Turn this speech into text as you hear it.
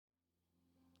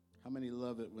many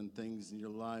love it when things in your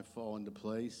life fall into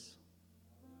place?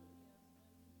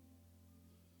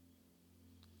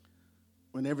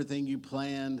 When everything you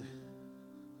planned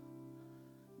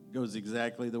goes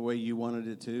exactly the way you wanted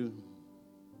it to,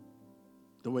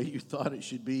 the way you thought it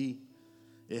should be,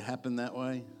 it happened that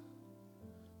way.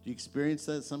 Do you experience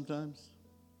that sometimes?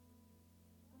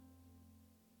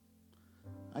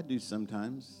 I do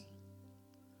sometimes.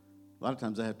 A lot of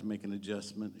times I have to make an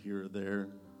adjustment here or there.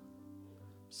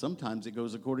 Sometimes it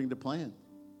goes according to plan.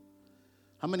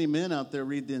 How many men out there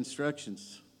read the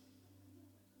instructions?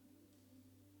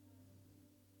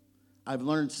 I've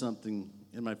learned something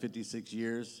in my 56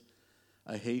 years.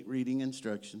 I hate reading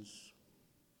instructions.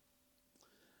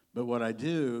 But what I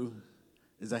do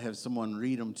is I have someone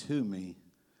read them to me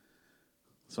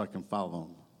so I can follow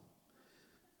them.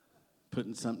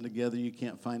 Putting something together, you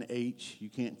can't find H, you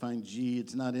can't find G,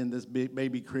 it's not in this big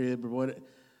baby crib or what.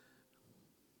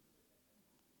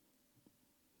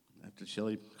 After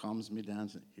Shelley calms me down,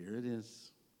 says, here it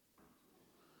is.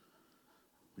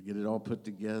 We get it all put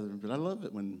together. But I love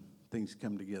it when things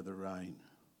come together right.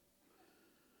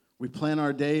 We plan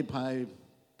our day by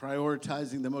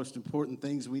prioritizing the most important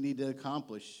things we need to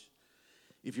accomplish.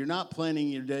 If you're not planning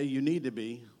your day, you need to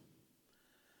be.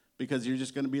 Because you're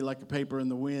just going to be like a paper in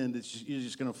the wind. You're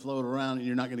just going to float around and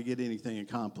you're not going to get anything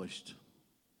accomplished.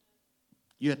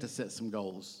 You have to set some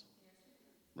goals,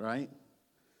 right?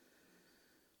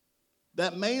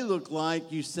 That may look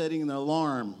like you setting an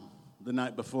alarm the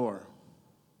night before.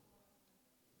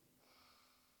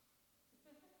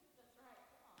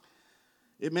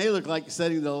 It may look like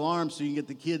setting the alarm so you can get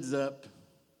the kids up,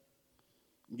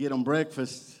 get them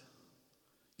breakfast,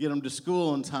 get them to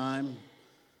school on time,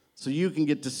 so you can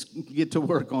get to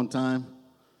work on time.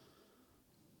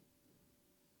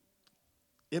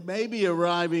 It may be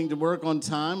arriving to work on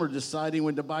time or deciding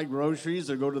when to buy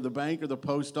groceries or go to the bank or the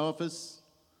post office.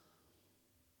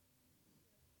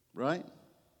 Right?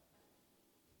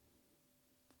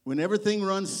 When everything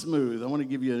runs smooth, I want to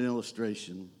give you an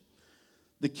illustration.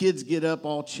 The kids get up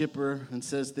all chipper and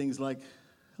says things like,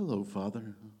 hello,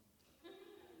 Father.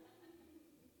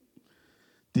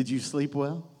 Did you sleep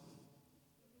well?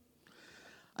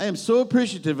 I am so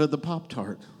appreciative of the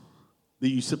Pop-Tart that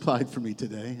you supplied for me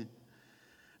today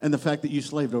and the fact that you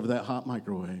slaved over that hot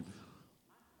microwave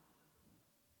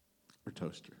or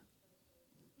toaster.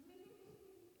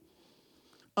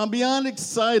 I'm beyond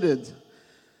excited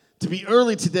to be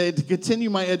early today to continue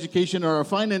my education at our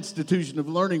fine institution of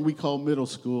learning we call middle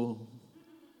school.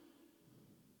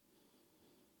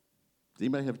 Does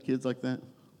anybody have kids like that?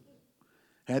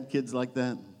 Had kids like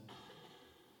that?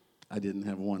 I didn't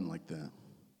have one like that.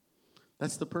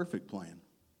 That's the perfect plan.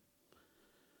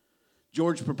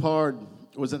 George Peppard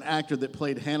was an actor that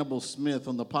played Hannibal Smith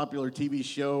on the popular TV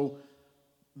show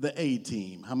The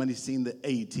A-Team. How many seen The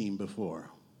A-Team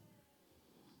before?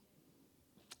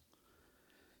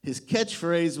 His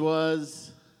catchphrase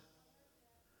was,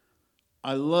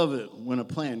 I love it when a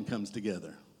plan comes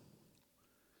together.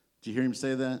 Did you hear him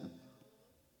say that?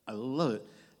 I love it.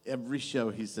 Every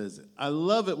show he says it. I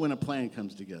love it when a plan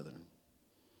comes together.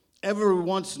 Every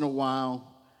once in a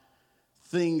while,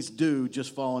 things do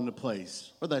just fall into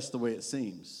place, or that's the way it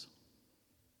seems.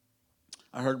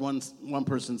 I heard one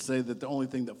person say that the only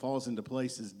thing that falls into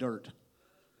place is dirt.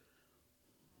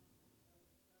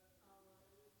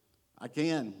 I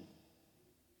can.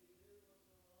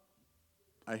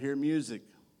 I hear music.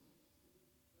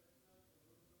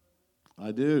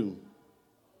 I do.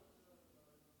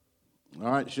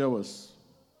 All right, show us.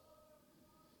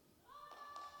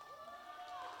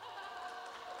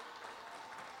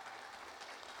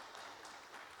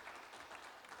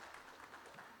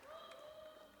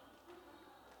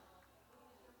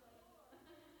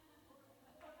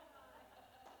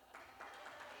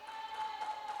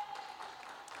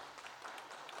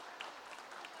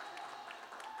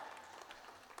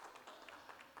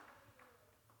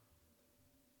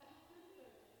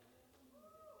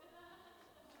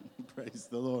 Praise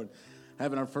the Lord.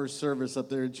 Having our first service up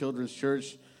there in Children's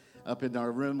Church, up in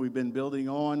our room we've been building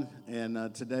on,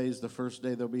 and today is the first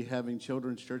day they'll be having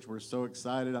Children's Church. We're so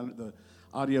excited. The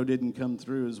audio didn't come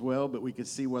through as well, but we could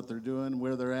see what they're doing,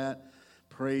 where they're at.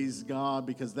 Praise God,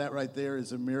 because that right there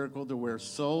is a miracle to where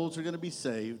souls are going to be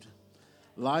saved,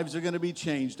 lives are going to be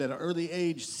changed. At an early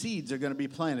age, seeds are going to be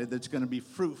planted that's going to be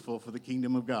fruitful for the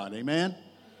kingdom of God. Amen?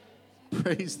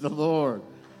 Praise the Lord.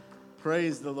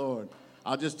 Praise the Lord.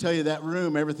 I'll just tell you, that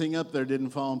room, everything up there didn't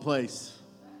fall in place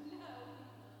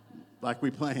like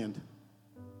we planned.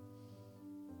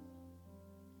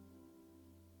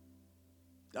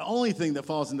 The only thing that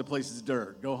falls into place is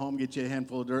dirt. Go home, get you a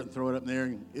handful of dirt, and throw it up in there,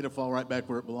 and it'll fall right back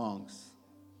where it belongs.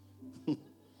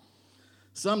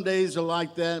 Some days are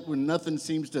like that when nothing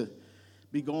seems to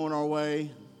be going our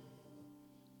way.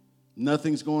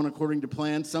 Nothing's going according to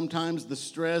plan. Sometimes the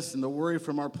stress and the worry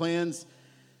from our plans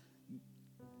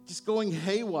just going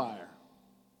haywire.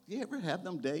 You ever have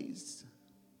them days?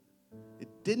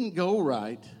 It didn't go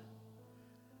right,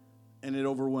 and it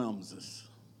overwhelms us.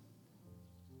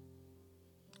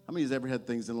 How many of you ever had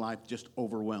things in life just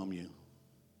overwhelm you?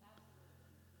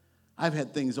 I've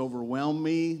had things overwhelm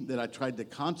me that I tried to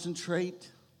concentrate,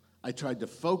 I tried to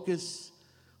focus,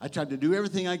 I tried to do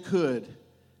everything I could,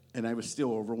 and I was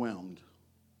still overwhelmed.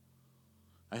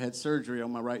 I had surgery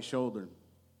on my right shoulder,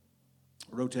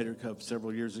 rotator cuff,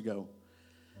 several years ago.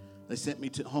 They sent me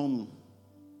to home.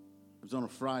 It was on a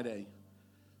Friday.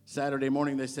 Saturday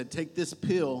morning, they said, take this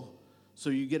pill so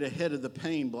you get ahead of the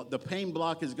pain block. The pain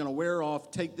block is going to wear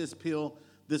off. Take this pill.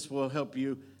 This will help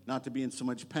you not to be in so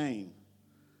much pain.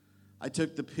 I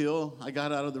took the pill. I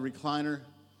got out of the recliner.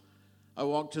 I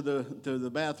walked to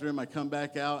the bathroom. I come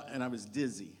back out, and I was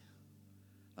dizzy.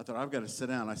 I thought, I've got to sit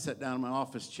down. I sat down in my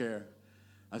office chair.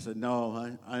 I said,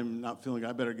 no, I'm not feeling good.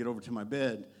 I better get over to my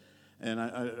bed. And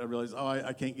I realized,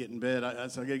 I can't get in bed.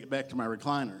 So I got to get back to my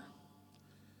recliner.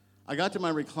 I got to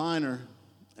my recliner,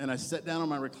 and I sat down on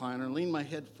my recliner, leaned my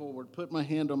head forward, put my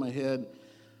hand on my head.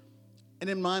 And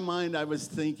in my mind, I was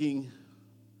thinking,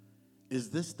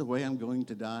 is this the way I'm going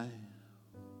to die?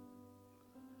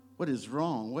 What is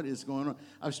wrong? What is going on?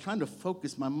 I was trying to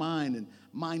focus my mind and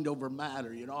mind over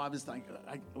matter. I was like,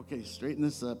 okay, straighten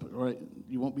this up. All right,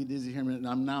 you won't be dizzy here in a minute.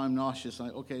 Now I'm nauseous.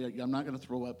 Okay, I'm not going to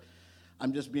throw up.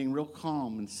 I'm just being real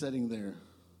calm and sitting there.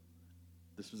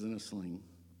 This was in a sling.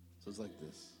 So it's like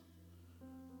this.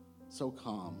 So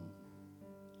calm.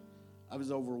 I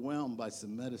was overwhelmed by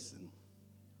some medicine.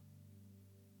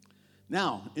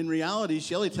 Now, in reality,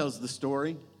 Shelley tells the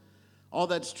story. All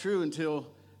that's true until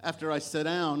after I sat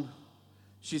down,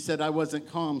 she said I wasn't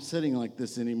calm sitting like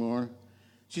this anymore.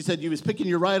 She said you was picking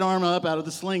your right arm up out of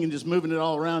the sling and just moving it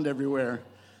all around everywhere.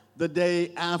 The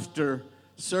day after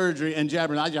surgery and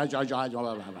jabbering.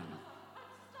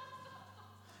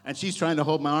 And she's trying to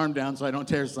hold my arm down so I don't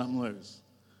tear something loose.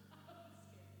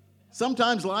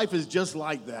 Sometimes life is just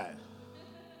like that.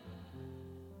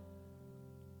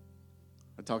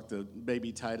 I talk to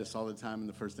baby Titus all the time, and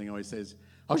the first thing I always say is,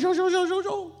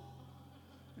 oh.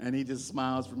 And he just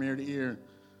smiles from ear to ear.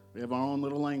 We have our own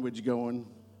little language going,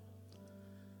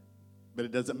 but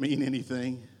it doesn't mean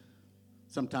anything.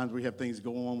 Sometimes we have things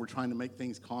go on. We're trying to make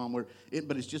things calm, but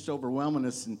it's just overwhelming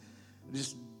us, and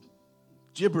just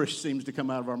gibberish seems to come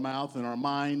out of our mouth and our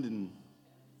mind, and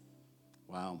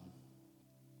wow.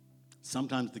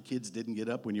 Sometimes the kids didn't get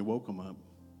up when you woke them up.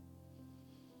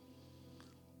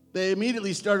 They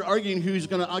immediately started arguing who's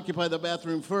going to occupy the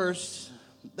bathroom first.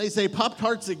 They say,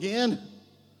 Pop-Tarts again?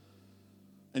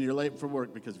 And you're late for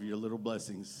work because of your little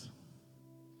blessings.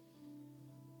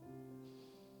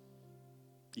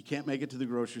 You can't make it to the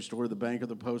grocery store, the bank, or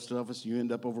the post office. You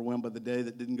end up overwhelmed by the day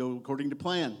that didn't go according to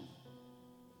plan.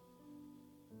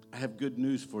 I have good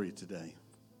news for you today.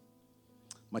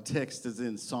 My text is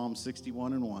in Psalm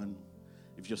 61:1.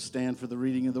 If you'll stand for the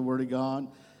reading of the Word of God,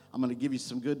 I'm going to give you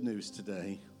some good news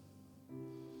today.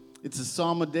 It's a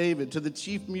Psalm of David to the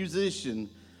chief musician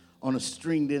on a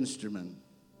stringed instrument.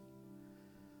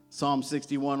 Psalm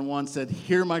 61:1 said,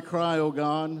 hear my cry, O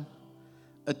God,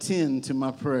 attend to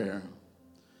my prayer.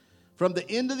 From the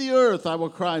end of the earth I will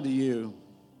cry to you,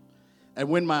 and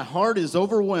when my heart is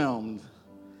overwhelmed,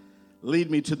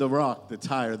 lead me to the rock that's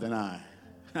higher than I.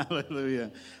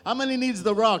 Hallelujah. How many needs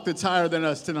the rock that's higher than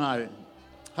us tonight?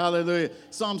 Hallelujah.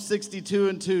 Psalm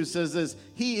 62:2 says this,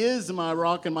 he is my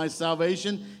rock and my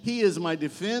salvation. He is my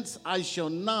defense. I shall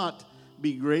not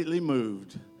be greatly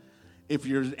moved. If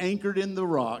you're anchored in the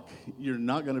rock, you're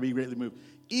not going to be greatly moved.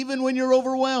 Even when you're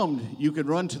overwhelmed, you can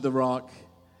run to the rock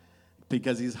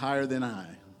because he's higher than I.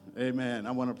 Amen.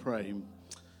 I want to pray.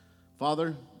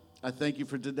 Father, I thank you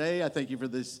for today. I thank you for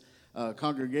this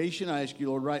congregation. I ask you,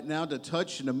 Lord, right now to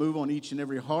touch and to move on each and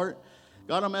every heart.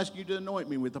 God, I'm asking you to anoint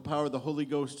me with the power of the Holy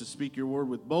Ghost to speak your word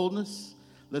with boldness.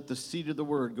 Let the seed of the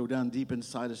word go down deep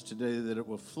inside us today, that it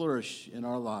will flourish in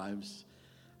our lives.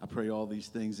 I pray all these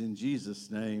things in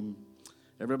Jesus' name.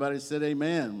 Everybody said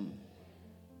amen.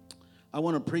 I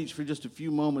want to preach for just a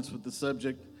few moments with the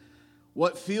subject,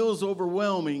 what feels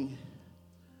overwhelming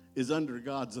is under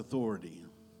God's authority.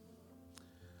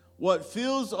 What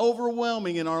feels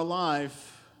overwhelming in our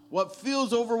life, what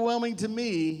feels overwhelming to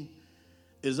me,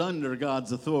 is under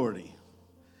God's authority.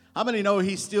 How many know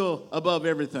he's still above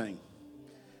everything?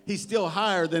 He's still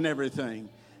higher than everything.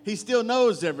 He still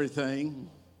knows everything.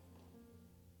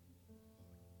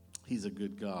 He's a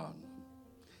good God.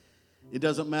 It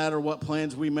doesn't matter what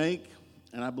plans we make.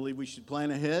 and I believe we should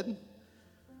plan ahead.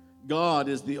 God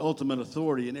is the ultimate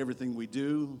authority in everything we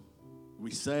do,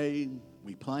 we say,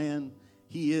 we plan.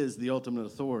 He is the ultimate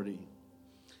authority.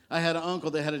 I had an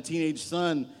uncle that had a teenage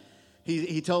son.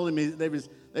 He told me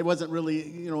they wasn't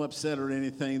really, upset or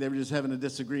anything. They were just having a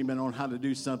disagreement on how to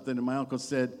do something. And my uncle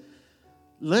said,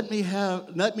 let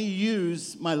me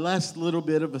use my last little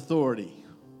bit of authority.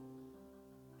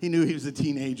 He knew he was a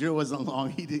teenager. It wasn't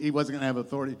long. He wasn't going to have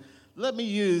authority. Let me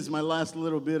use my last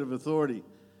little bit of authority.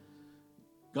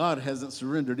 God hasn't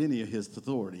surrendered any of his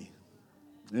authority.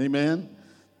 Amen?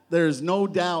 There's no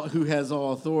doubt who has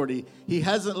all authority. He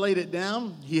hasn't laid it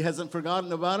down. He hasn't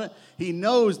forgotten about it. He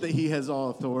knows that he has all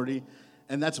authority,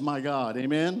 and that's my God.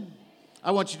 Amen?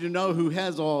 I want you to know who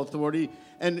has all authority,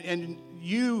 and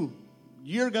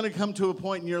you're going to come to a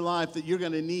point in your life that you're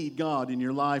going to need God in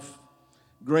your life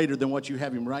greater than what you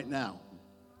have him right now.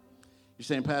 You're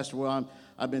saying, Pastor, well,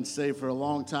 I've been saved for a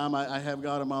long time. I have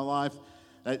God in my life.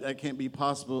 That can't be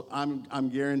possible. I'm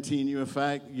guaranteeing you a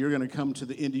fact. You're going to come to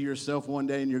the end of yourself one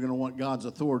day, and you're going to want God's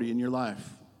authority in your life.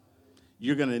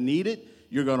 You're going to need it.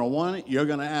 You're going to want it. You're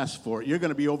going to ask for it. You're going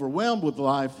to be overwhelmed with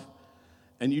life,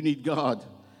 and you need God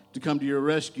to come to your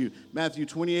rescue. Matthew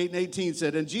 28:18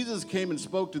 said, and Jesus came and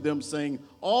spoke to them, saying,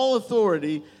 all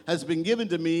authority has been given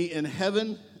to me in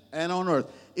heaven and on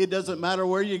earth. It doesn't matter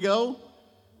where you go.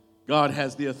 God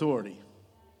has the authority.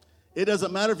 It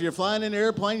doesn't matter if you're flying in an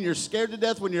airplane, you're scared to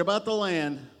death when you're about to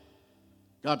land.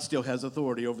 God still has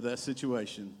authority over that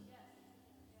situation.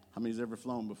 How many's ever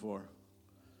flown before?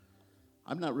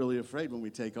 I'm not really afraid when we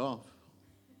take off.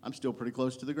 I'm still pretty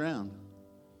close to the ground.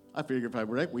 I figure if I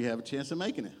wreck, we have a chance of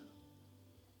making it.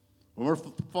 When we're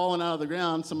falling out of the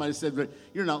ground, somebody said, but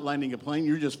you're not landing a plane,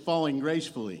 you're just falling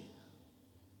gracefully.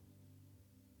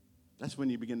 That's when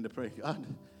you begin to pray, God,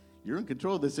 you're in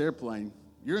control of this airplane.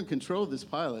 You're in control of this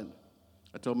pilot.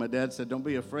 I told my dad, said, don't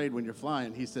be afraid when you're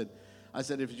flying. I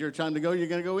said, if it's your time to go, you're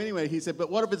going to go anyway. He said, but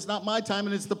what if it's not my time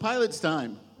and it's the pilot's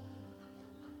time?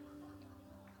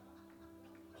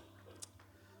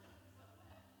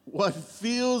 What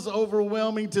feels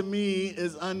overwhelming to me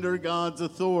is under God's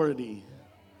authority,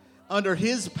 under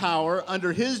his power,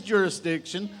 under his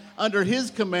jurisdiction, under his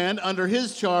command, under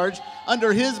his charge,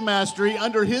 under his mastery,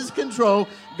 under his control.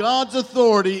 God's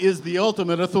authority is the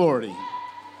ultimate authority.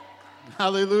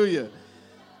 Hallelujah.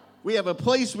 We have a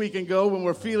place we can go when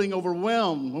we're feeling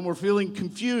overwhelmed, when we're feeling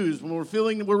confused, when we're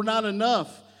feeling we're not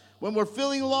enough, when we're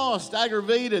feeling lost,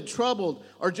 aggravated, troubled,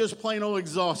 or just plain old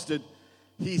exhausted.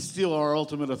 He's still our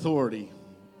ultimate authority.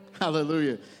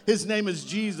 Hallelujah. His name is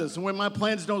Jesus. And when my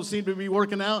plans don't seem to be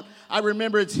working out, I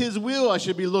remember it's his will I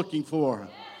should be looking for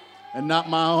and not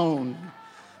my own,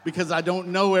 because I don't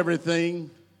know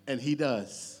everything and he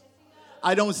does.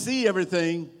 I don't see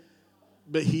everything,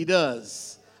 but he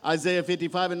does. Isaiah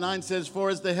 55:9 says, for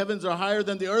as the heavens are higher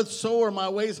than the earth, so are my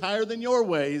ways higher than your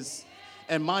ways,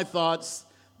 and my thoughts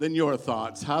than your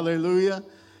thoughts. Hallelujah.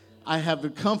 I have the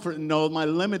comfort and know my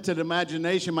limited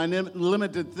imagination, my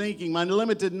limited thinking, my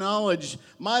limited knowledge,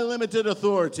 my limited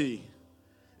authority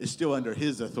is still under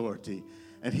his authority,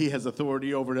 and he has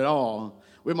authority over it all.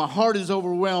 When my heart is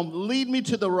overwhelmed, lead me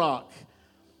to the rock.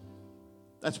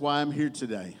 That's why I'm here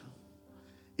today.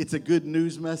 It's a good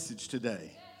news message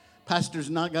today. Pastor's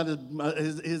not got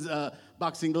his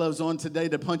boxing gloves on today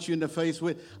to punch you in the face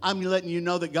with. I'm letting you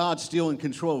know that God's still in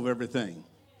control of everything.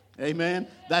 Amen?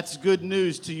 That's good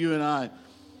news to you and I.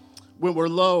 When we're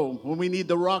low, when we need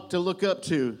the rock to look up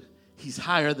to, he's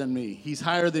higher than me. He's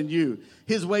higher than you.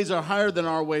 His ways are higher than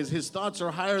our ways. His thoughts are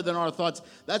higher than our thoughts.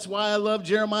 That's why I love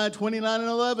Jeremiah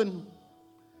 29:11.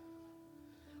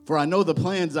 For I know the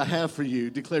plans I have for you,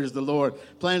 declares the Lord.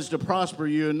 Plans to prosper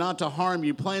you and not to harm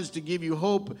you. Plans to give you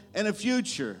hope and a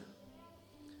future.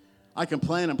 I can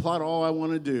plan and plot all I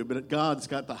want to do, but God's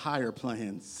got the higher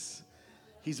plans.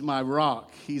 He's my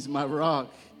rock. He's my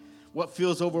rock. What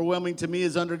feels overwhelming to me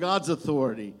is under God's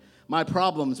authority. My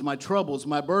problems, my troubles,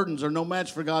 my burdens are no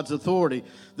match for God's authority.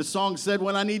 The song said,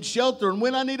 when I need shelter and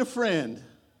when I need a friend,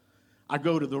 I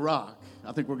go to the rock.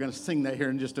 I think we're going to sing that here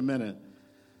in just a minute.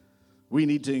 We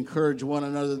need to encourage one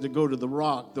another to go to the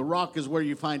rock. The rock is where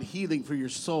you find healing for your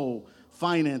soul,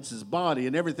 finances, body,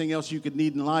 and everything else you could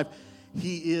need in life.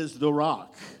 He is the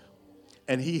rock,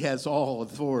 and he has all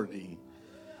authority.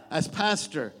 As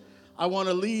pastor, I want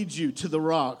to lead you to the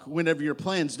rock whenever your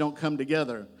plans don't come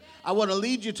together. I want to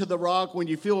lead you to the rock when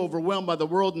you feel overwhelmed by the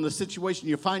world and the situation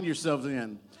you find yourselves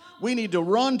in. We need to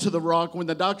run to the rock when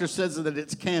the doctor says that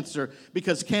it's cancer,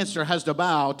 because cancer has to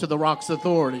bow to the rock's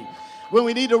authority. When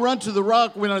we need to run to the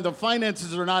rock, when the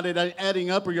finances are not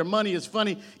adding up or your money is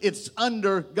funny, it's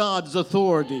under God's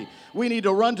authority. We need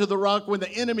to run to the rock when the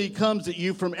enemy comes at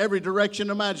you from every direction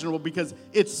imaginable, because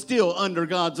it's still under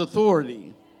God's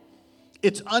authority.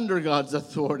 It's under God's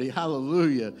authority.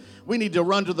 Hallelujah. We need to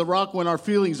run to the rock when our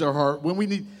feelings are hurt. When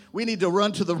we need to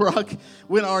run to the rock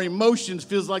when our emotions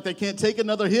feels like they can't take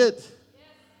another hit.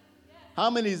 How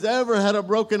many's ever had a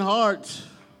broken heart?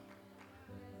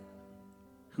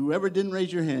 Whoever didn't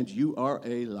raise your hand, you are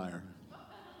a liar.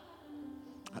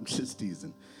 I'm just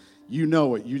teasing. You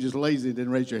know it. You just lazy and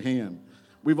didn't raise your hand.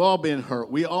 We've all been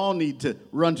hurt. We all need to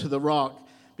run to the rock,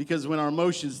 because when our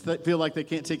emotions feel like they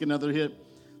can't take another hit,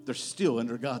 they're still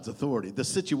under God's authority. The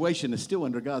situation is still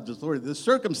under God's authority. The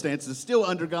circumstance is still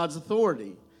under God's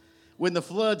authority. When the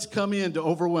floods come in to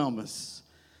overwhelm us,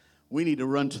 we need to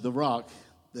run to the rock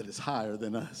that is higher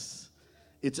than us.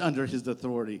 It's under his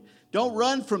authority. Don't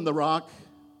run from the rock.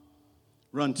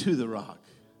 Run to the rock.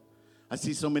 I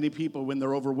see so many people when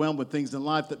they're overwhelmed with things in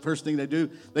life, that first thing they do,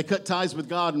 they cut ties with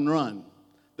God and run.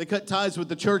 They cut ties with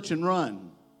the church and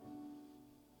run.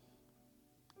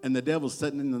 And the devil's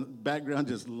sitting in the background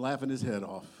just laughing his head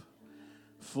off.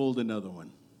 Fooled another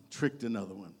one. Tricked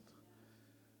another one.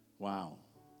 Wow.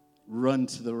 Run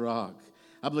to the rock.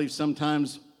 I believe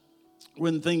sometimes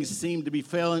when things seem to be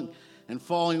failing and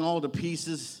falling all to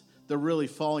pieces, they're really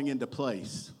falling into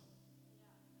place.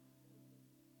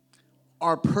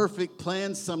 Our perfect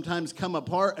plans sometimes come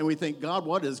apart and we think, God,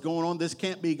 what is going on? This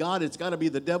can't be God. It's got to be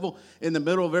the devil in the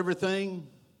middle of everything.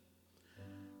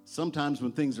 Sometimes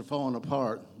when things are falling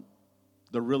apart,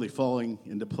 they're really falling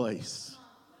into place.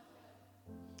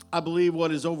 I believe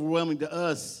what is overwhelming to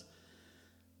us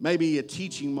may be a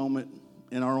teaching moment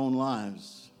in our own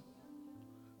lives.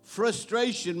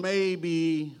 Frustration may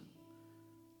be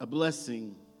a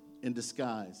blessing in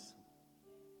disguise.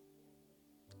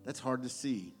 That's hard to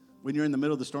see. When you're in the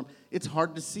middle of the storm, it's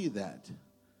hard to see that.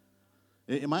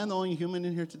 Am I the only human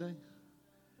in here today?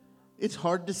 It's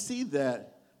hard to see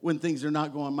that when things are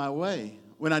not going my way,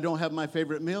 when I don't have my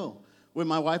favorite meal, when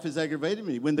my wife has aggravated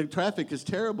me, when the traffic is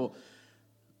terrible.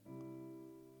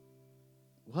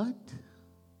 What?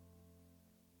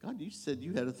 God, you said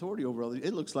you had authority over all this.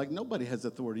 It looks like nobody has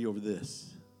authority over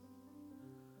this.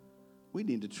 We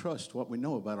need to trust what we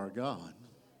know about our God.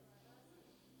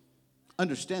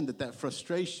 Understand that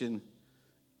frustration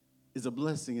is a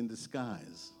blessing in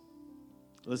disguise.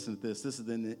 Listen to this. This is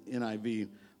in the NIV,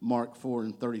 Mark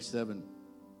 4:37.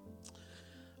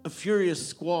 A furious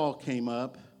squall came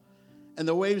up, and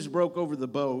the waves broke over the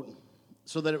boat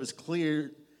so that it was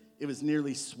clear it was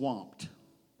nearly swamped.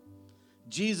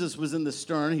 Jesus was in the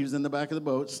stern. He was in the back of the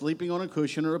boat, sleeping on a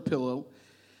cushion or a pillow.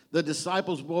 The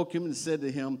disciples woke him and said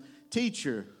to him,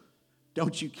 "Teacher,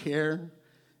 don't you care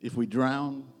if we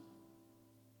drown?"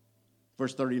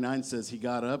 Verse 39 says, he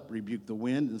got up, rebuked the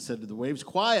wind, and said to the waves,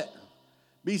 "Quiet,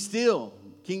 be still."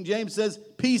 King James says,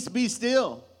 "Peace, be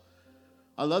still."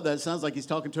 I love that. It sounds like he's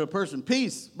talking to a person.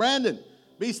 "Peace, Brandon,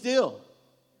 be still."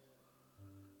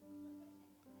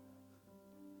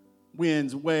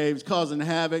 Winds, waves, causing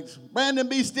havoc. "Brandon,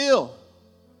 be still."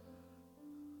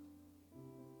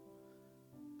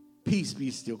 Peace,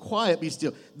 be still. Quiet, be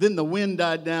still. Then the wind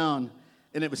died down,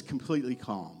 and it was completely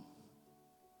calm.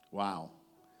 Wow.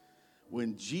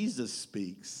 When Jesus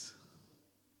speaks,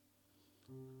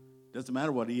 doesn't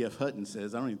matter what E.F. Hutton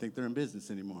says. I don't even think they're in business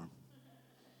anymore.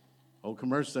 Old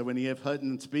commercial said, when E.F.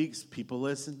 Hutton speaks, people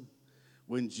listen.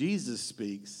 When Jesus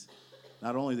speaks,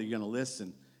 not only are you going to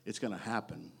listen, it's going to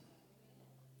happen.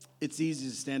 It's easy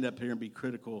to stand up here and be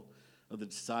critical of the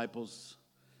disciples.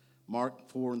 Mark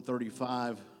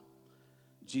 4:35,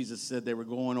 Jesus said they were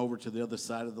going over to the other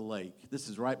side of the lake. This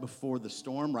is right before the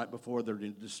storm, right before they're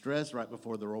in distress, right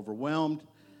before they're overwhelmed.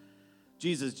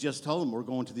 Jesus just told them, we're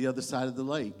going to the other side of the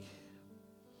lake.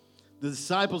 The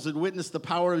disciples had witnessed the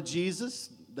power of Jesus.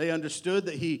 They understood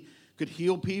that he could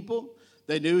heal people.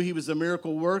 They knew he was a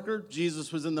miracle worker.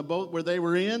 Jesus was in the boat where they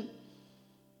were in.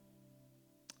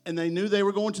 And they knew they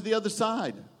were going to the other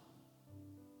side.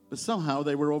 But somehow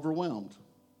they were overwhelmed.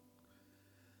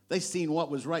 They seen what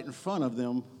was right in front of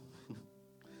them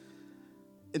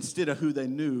instead of who they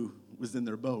knew was in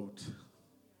their boat.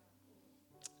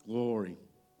 Glory.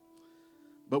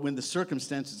 But when the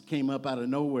circumstances came up out of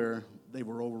nowhere, they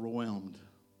were overwhelmed.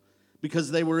 Because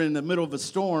they were in the middle of a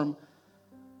storm,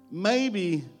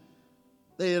 maybe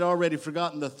they had already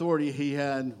forgotten the authority he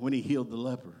had when he healed the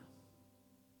leper.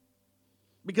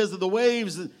 Because of the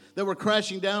waves that were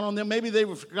crashing down on them, maybe they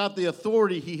forgot the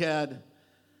authority he had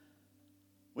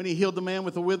when he healed the man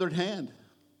with a withered hand.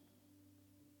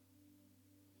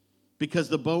 Because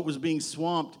the boat was being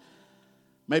swamped,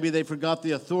 Maybe they forgot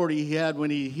the authority he had when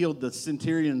he healed the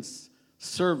centurion's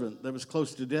servant that was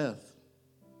close to death.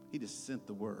 He just sent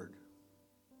the word.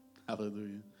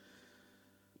 Hallelujah.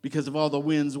 Because of all the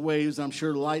winds, waves, I'm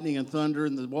sure lightning and thunder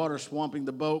and the water swamping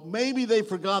the boat. Maybe they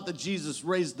forgot that Jesus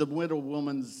raised the widow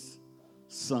woman's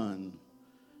son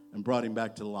and brought him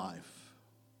back to life.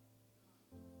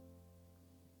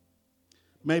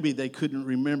 Maybe they couldn't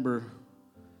remember.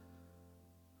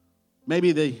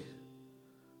 Maybe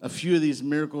a few of these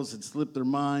miracles had slipped their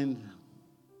mind.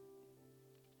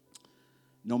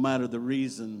 No matter the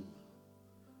reason,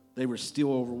 they were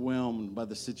still overwhelmed by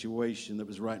the situation that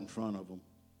was right in front of them.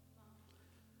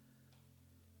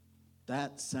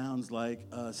 That sounds like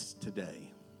us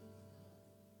today.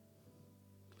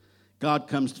 God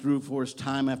comes through for us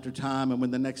time after time, and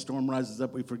when the next storm rises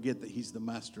up, we forget that he's the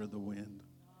master of the wind.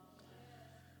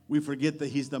 We forget that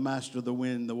he's the master of the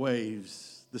wind, the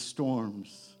waves, the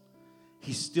storms.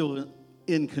 He's still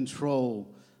in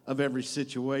control of every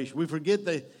situation. We forget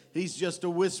that he's just a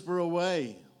whisper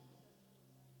away.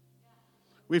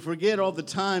 We forget all the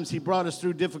times he brought us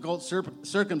through difficult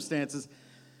circumstances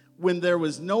when there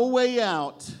was no way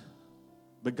out,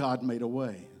 but God made a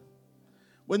way.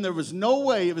 When there was no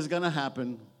way it was going to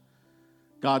happen,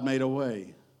 God made a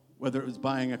way. Whether it was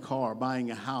buying a car,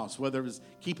 buying a house, whether it was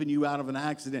keeping you out of an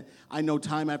accident. I know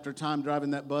time after time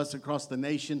driving that bus across the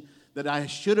nation that I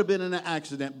should have been in an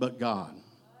accident, but God.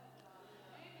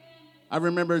 I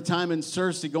remember a time in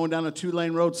Searcy going down a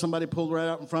 2-lane road. Somebody pulled right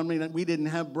out in front of me, and we didn't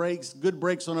have brakes. Good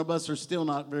brakes on a bus are still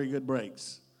not very good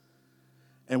brakes.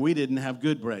 And we didn't have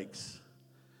good brakes.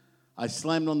 I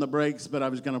slammed on the brakes, but I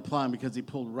was going to apply them because he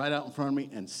pulled right out in front of me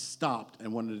and stopped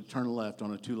and wanted to turn left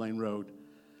on a 2-lane road.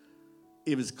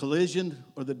 It was collision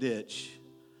or the ditch.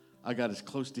 I got as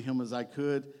close to him as I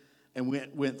could and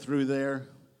went through there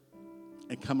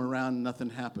and come around and nothing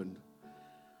happened.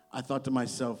 I thought to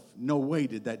myself, no way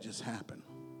did that just happen.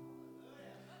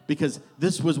 Because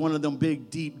this was one of them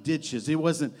big, deep ditches. It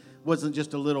wasn't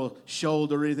just a little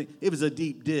shoulder or anything. It was a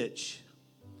deep ditch.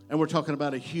 And we're talking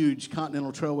about a huge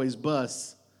Continental Trailways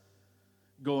bus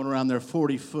going around there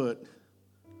 40 foot.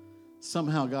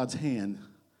 Somehow God's hand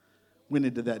went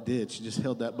into that ditch and just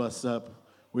held that bus up.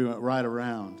 We went right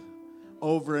around,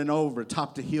 over and over,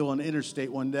 top to heel on the interstate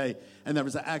one day. And there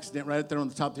was an accident right there on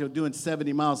the top of the hill doing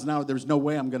 70 miles an hour. There was no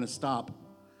way I'm going to stop.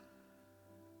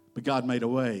 But God made a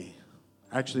way.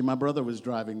 Actually, my brother was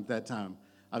driving at that time.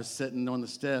 I was sitting on the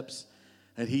steps,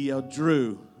 and he yelled,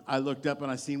 "Drew." I looked up, and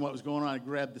I seen what was going on. I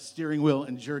grabbed the steering wheel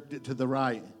and jerked it to the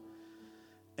right.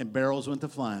 And barrels went to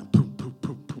flying. Poop, poop,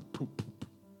 poop, poop, poop, poop.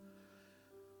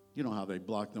 You know how they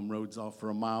block them roads off for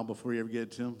a mile before you ever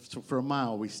get to them? So for a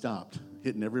mile, we stopped,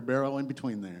 hitting every barrel in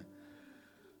between there.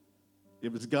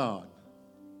 It was God.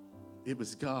 It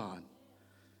was God.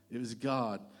 It was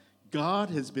God. God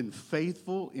has been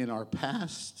faithful in our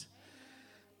past.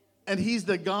 And he's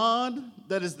the God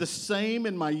that is the same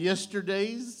in my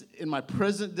yesterdays, in my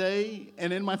present day,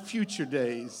 and in my future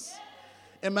days.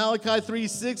 In Malachi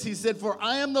 3:6, he said, "For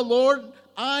I am the Lord,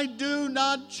 I do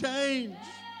not change."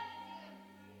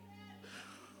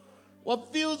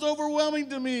 What feels overwhelming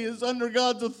to me is under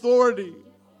God's authority.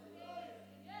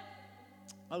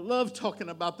 I love talking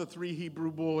about the 3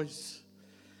 Hebrew boys.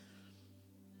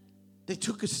 They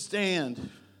took a stand.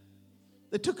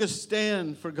 They took a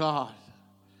stand for God.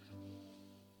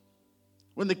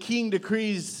 When the king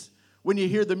decrees, when you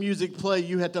hear the music play,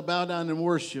 you have to bow down and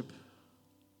worship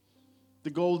the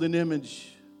golden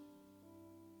image.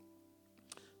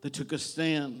 They took a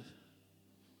stand.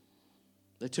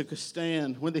 They took a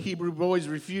stand. When the Hebrew boys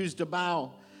refused to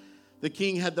bow, the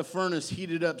king had the furnace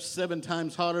heated up 7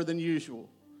 times hotter than usual.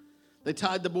 They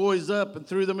tied the boys up and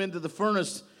threw them into the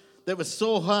furnace that was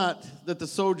so hot that the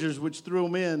soldiers which threw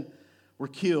them in were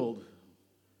killed.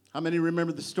 How many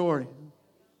remember the story?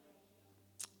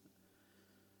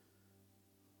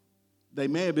 They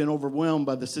may have been overwhelmed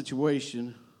by the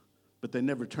situation, but they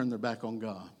never turned their back on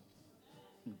God.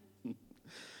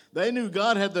 They knew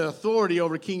God had the authority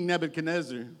over King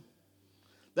Nebuchadnezzar.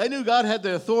 They knew God had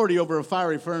the authority over a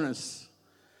fiery furnace.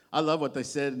 I love what they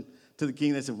said to the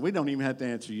king. They said, "We don't even have to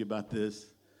answer you about this.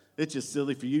 It's just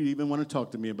silly for you to even want to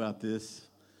talk to me about this.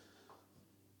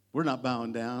 We're not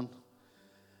bowing down.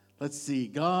 Let's see,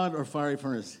 God or fiery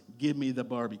furnace? Give me the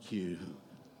barbecue."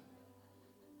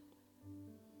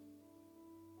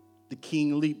 The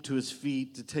king leaped to his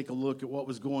feet to take a look at what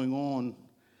was going on.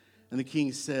 And the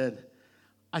king said,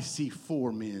 "I see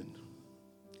 4 men.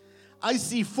 I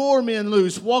see 4 men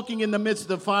loose, walking in the midst of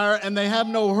the fire, and they have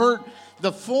no hurt.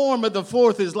 The form of the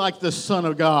 4th is like the Son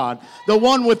of God, the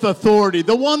one with authority,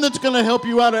 the one that's going to help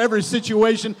you out of every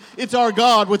situation. It's our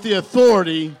God with the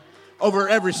authority over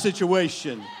every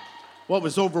situation. What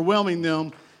was overwhelming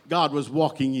them, God was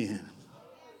walking in.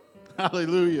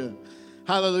 Hallelujah.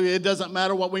 Hallelujah. It doesn't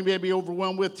matter what we may be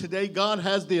overwhelmed with today. God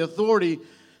has the authority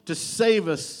to save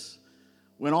us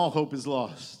when all hope is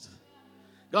lost.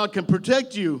 God can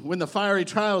protect you when the fiery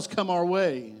trials come our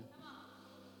way.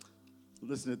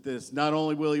 Listen to this. Not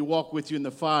only will he walk with you in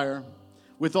the fire,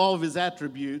 with all of his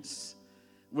attributes,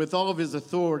 with all of his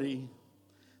authority,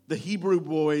 the Hebrew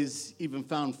boys even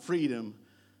found freedom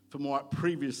from what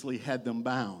previously had them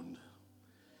bound.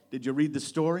 Did you read the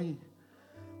story?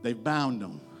 They bound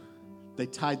them. They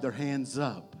tied their hands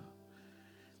up.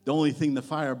 The only thing the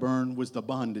fire burned was the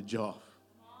bondage off.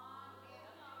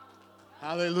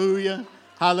 Hallelujah,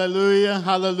 hallelujah,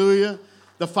 hallelujah.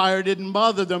 The fire didn't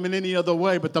bother them in any other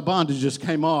way, but the bondage just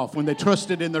came off when they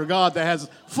trusted in their God that has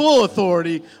full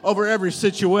authority over every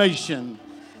situation.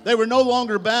 They were no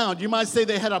longer bound. You might say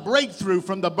they had a breakthrough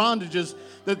from the bondages,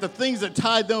 that the things that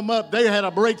tied them up, they had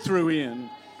a breakthrough in.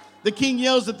 The king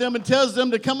yells at them and tells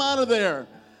them to come out of there.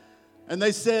 And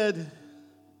they said,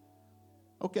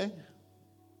 okay,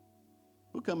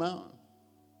 we'll come out.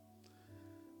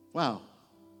 Wow.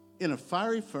 In a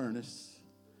fiery furnace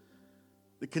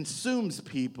that consumes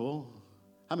people.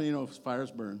 How many know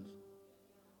fires burn?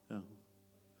 Yeah.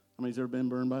 How many's ever been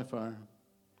burned by fire?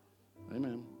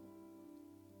 Amen.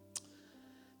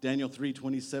 Daniel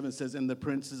 3:27 says, and the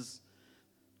princes,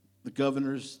 the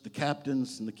governors, the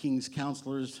captains, and the king's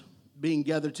counselors, being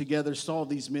gathered together, saw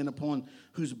these men upon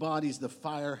whose bodies the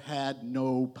fire had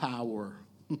no power.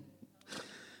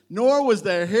 Nor was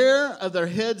their hair of their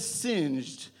heads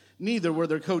singed, neither were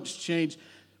their coats changed,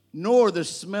 nor the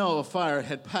smell of fire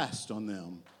had passed on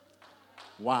them.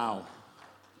 Wow.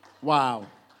 Wow.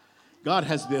 God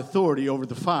has the authority over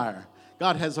the fire.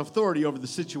 God has authority over the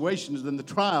situations and the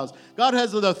trials. God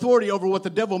has the authority over what the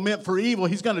devil meant for evil.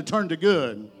 He's going to turn to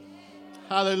good.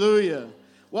 Hallelujah.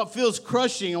 What feels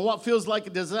crushing and what feels like a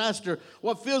disaster,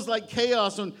 what feels like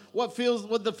chaos and what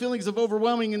the feelings of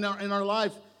overwhelming in our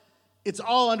life, it's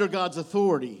all under God's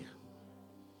authority.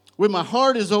 When my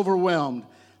heart is overwhelmed,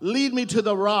 lead me to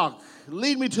the rock.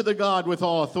 Lead me to the God with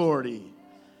all authority.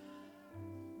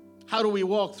 How do we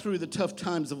walk through the tough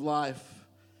times of life?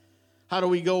 How do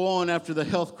we go on after the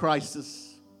health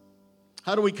crisis?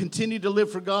 How do we continue to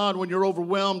live for God when you're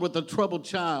overwhelmed with a troubled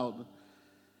child?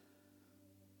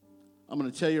 I'm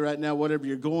going to tell you right now, whatever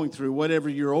you're going through, whatever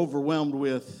you're overwhelmed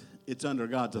with, it's under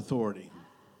God's authority.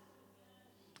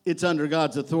 It's under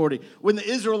God's authority. When the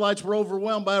Israelites were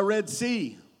overwhelmed by a Red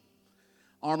Sea,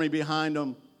 army behind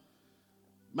them,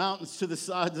 mountains to the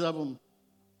sides of them,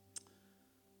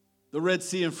 the Red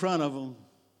Sea in front of them,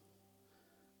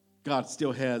 God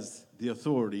still has the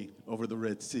authority over the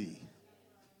Red Sea.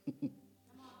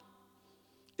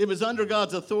 It was under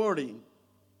God's authority.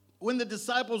 When the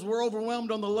disciples were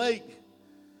overwhelmed on the lake,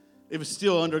 it was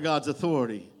still under God's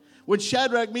authority. When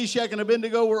Shadrach, Meshach, and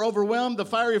Abednego were overwhelmed, the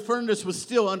fiery furnace was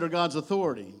still under God's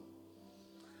authority.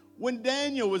 When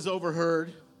Daniel was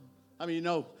overheard, I mean, you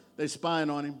know, they spying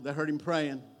on him. They heard him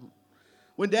praying.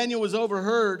 When Daniel was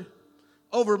overheard,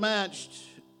 overmatched,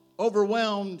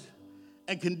 overwhelmed,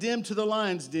 and condemned to the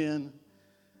lion's den,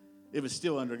 it was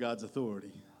still under God's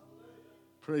authority.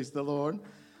 Praise the Lord.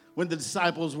 When the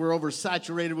disciples were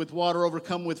oversaturated with water,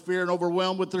 overcome with fear, and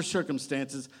overwhelmed with their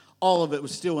circumstances, all of it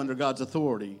was still under God's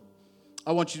authority.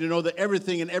 I want you to know that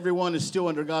everything and everyone is still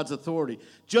under God's authority.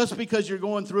 Just because you're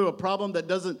going through a problem, that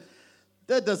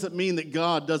doesn't mean that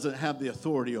God doesn't have the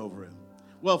authority over it.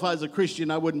 Well, if I was a Christian,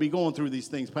 I wouldn't be going through these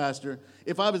things, Pastor.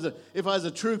 If I was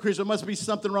a true Christian, there must be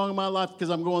something wrong in my life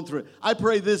because I'm going through it. I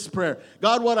pray this prayer.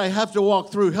 God, what I have to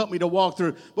walk through, help me to walk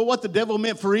through. But what the devil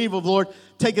meant for evil, Lord,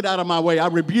 take it out of my way. I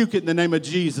rebuke it in the name of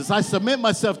Jesus. I submit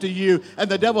myself to you, and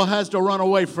the devil has to run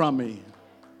away from me.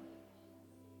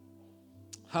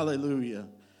 Hallelujah.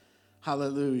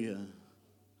 Hallelujah.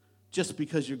 Just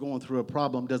because you're going through a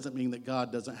problem doesn't mean that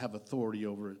God doesn't have authority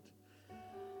over it.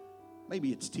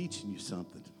 Maybe it's teaching you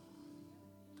something.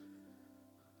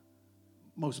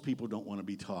 Most people don't want to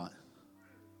be taught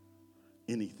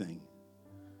anything.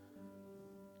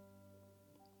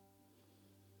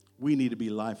 We need to be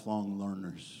lifelong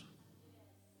learners.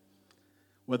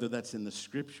 Whether that's in the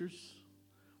scriptures,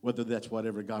 whether that's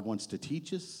whatever God wants to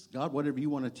teach us. God, whatever you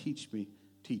want to teach me,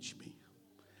 teach me.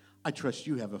 I trust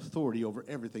you have authority over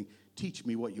everything. Teach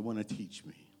me what you want to teach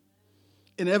me.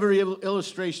 In every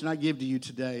illustration I give to you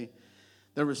today,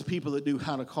 there was people that knew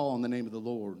how to call on the name of the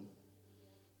Lord.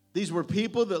 These were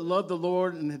people that loved the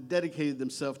Lord and had dedicated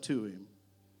themselves to him.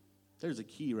 There's a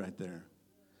key right there.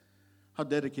 How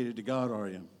dedicated to God are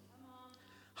you?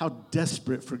 How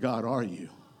desperate for God are you?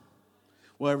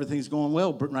 Well, everything's going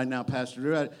well right now, Pastor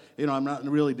Drew. I'm not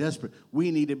really desperate.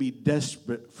 We need to be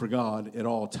desperate for God at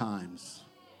all times.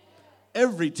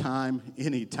 Every time,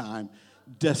 anytime,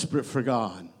 desperate for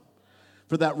God.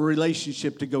 For that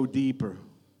relationship to go deeper.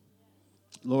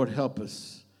 Lord, help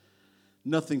us.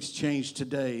 Nothing's changed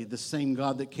today. The same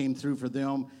God that came through for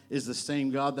them is the same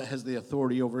God that has the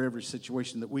authority over every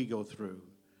situation that we go through.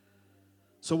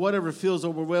 So whatever feels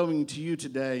overwhelming to you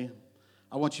today,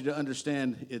 I want you to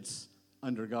understand it's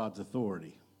under God's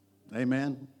authority.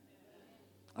 Amen?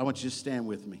 I want you to stand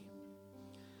with me.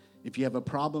 If you have a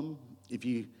problem, if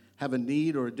you have a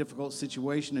need or a difficult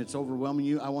situation that's overwhelming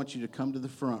you, I want you to come to the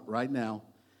front right now.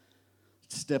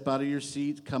 Step out of your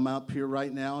seat. Come up here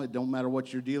right now. It don't matter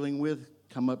what you're dealing with.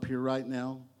 Come up here right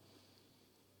now.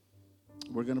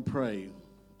 We're going to pray.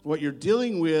 What you're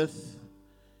dealing with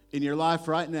in your life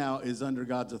right now is under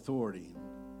God's authority.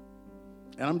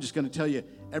 And I'm just going to tell you,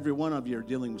 every one of you are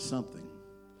dealing with something.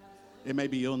 It may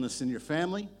be illness in your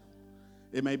family.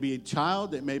 It may be a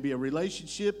child. It may be a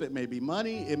relationship. It may be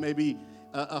money. It may be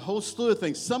a whole slew of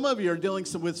things. Some of you are dealing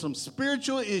with some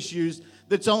spiritual issues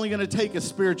that's only going to take a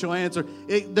spiritual answer.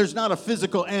 There's not a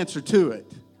physical answer to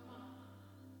it.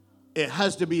 It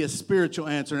has to be a spiritual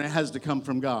answer, and it has to come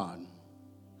from God.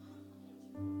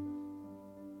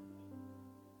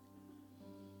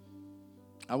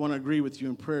 I want to agree with you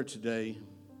in prayer today.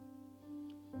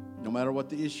 No matter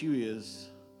what the issue is,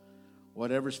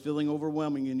 whatever's feeling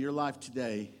overwhelming in your life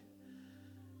today,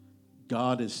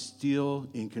 God is still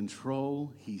in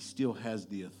control. He still has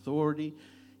the authority.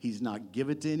 He's not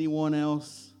given it to anyone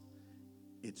else.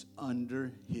 It's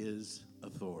under His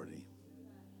authority.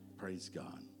 Praise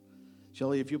God.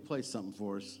 Shelley, if you'll play something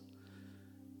for us.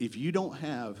 If you don't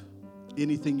have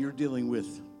anything you're dealing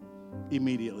with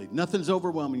immediately, nothing's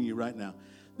overwhelming you right now,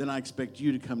 then I expect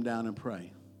you to come down and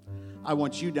pray. I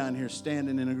want you down here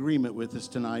standing in agreement with us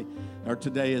tonight or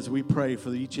today as we pray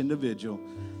for each individual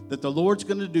that the Lord's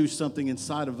going to do something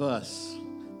inside of us.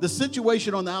 The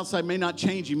situation on the outside may not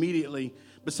change immediately,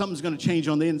 but something's going to change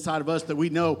on the inside of us that we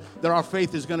know that our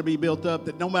faith is going to be built up,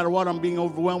 that no matter what I'm being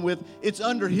overwhelmed with, it's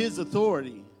under His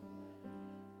authority.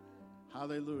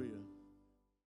 Hallelujah.